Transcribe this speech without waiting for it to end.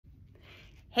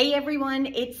Hey everyone,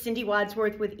 it's Cindy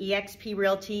Wadsworth with eXp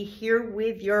Realty here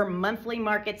with your monthly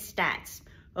market stats.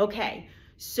 Okay,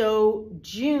 so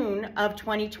June of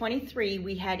 2023,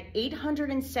 we had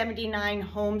 879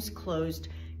 homes closed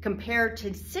compared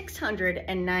to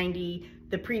 690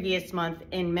 the previous month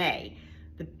in May.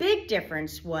 The big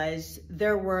difference was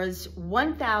there was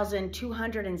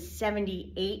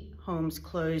 1,278 homes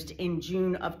closed in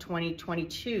June of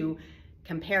 2022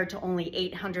 compared to only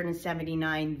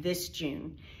 879 this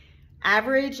June.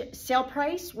 Average sale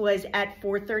price was at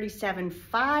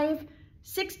 $437,500,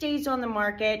 6 days on the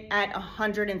market at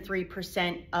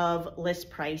 103% of list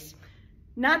price.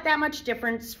 Not that much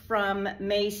difference from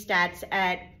May stats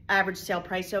at average sale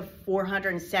price of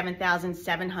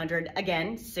 $407,700,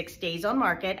 again, 6 days on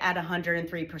market at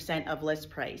 103% of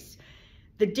list price.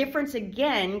 The difference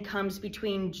again comes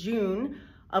between June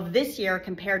of this year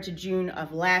compared to June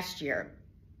of last year.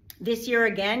 This year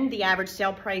again, the average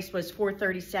sale price was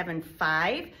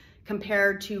 $437,500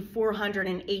 compared to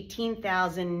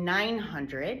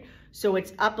 $418,900. So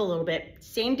it's up a little bit.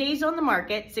 Same days on the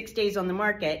market, 6 days on the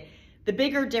market. The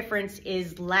bigger difference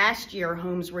is last year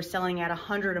homes were selling at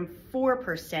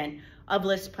 104% of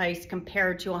list price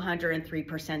compared to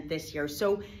 103% this year.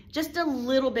 So just a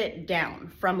little bit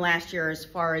down from last year as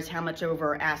far as how much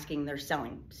over asking they're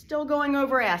selling. Still going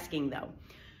over asking though.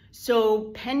 So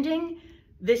pending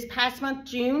this past month,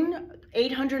 June,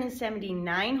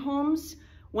 879 homes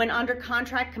went under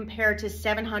contract compared to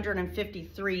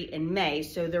 753 in May.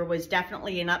 So there was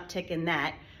definitely an uptick in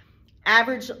that.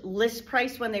 Average list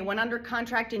price when they went under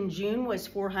contract in June was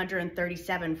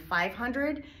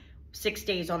 $437,500, 6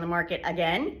 days on the market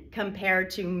again, compared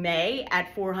to May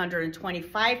at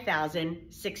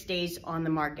 $425,000, 6 days on the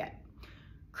market.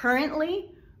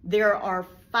 Currently, there are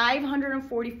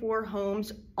 544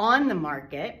 homes on the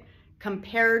market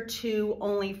compared to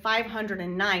only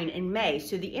 509 in May.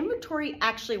 So the inventory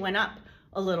actually went up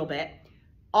a little bit.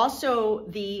 Also,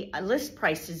 the list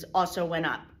prices also went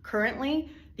up.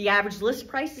 Currently, the average list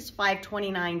price is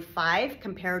 $529,500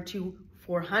 compared to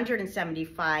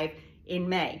 $475 in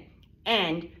May.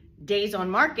 And days on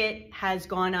market has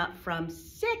gone up from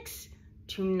 6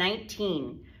 to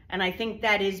 19. And I think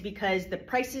that is because the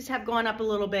prices have gone up a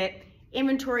little bit.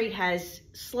 Inventory has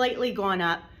slightly gone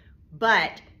up,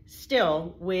 but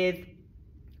still with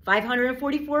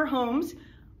 544 homes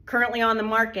currently on the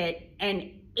market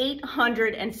and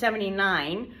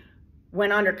 879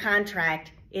 went under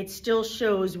contract, it still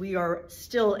shows we are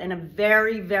still in a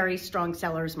very, very strong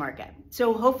seller's market.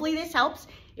 So hopefully this helps.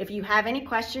 If you have any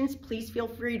questions, please feel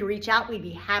free to reach out. We'd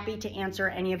be happy to answer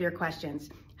any of your questions.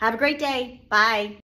 Have a great day. Bye.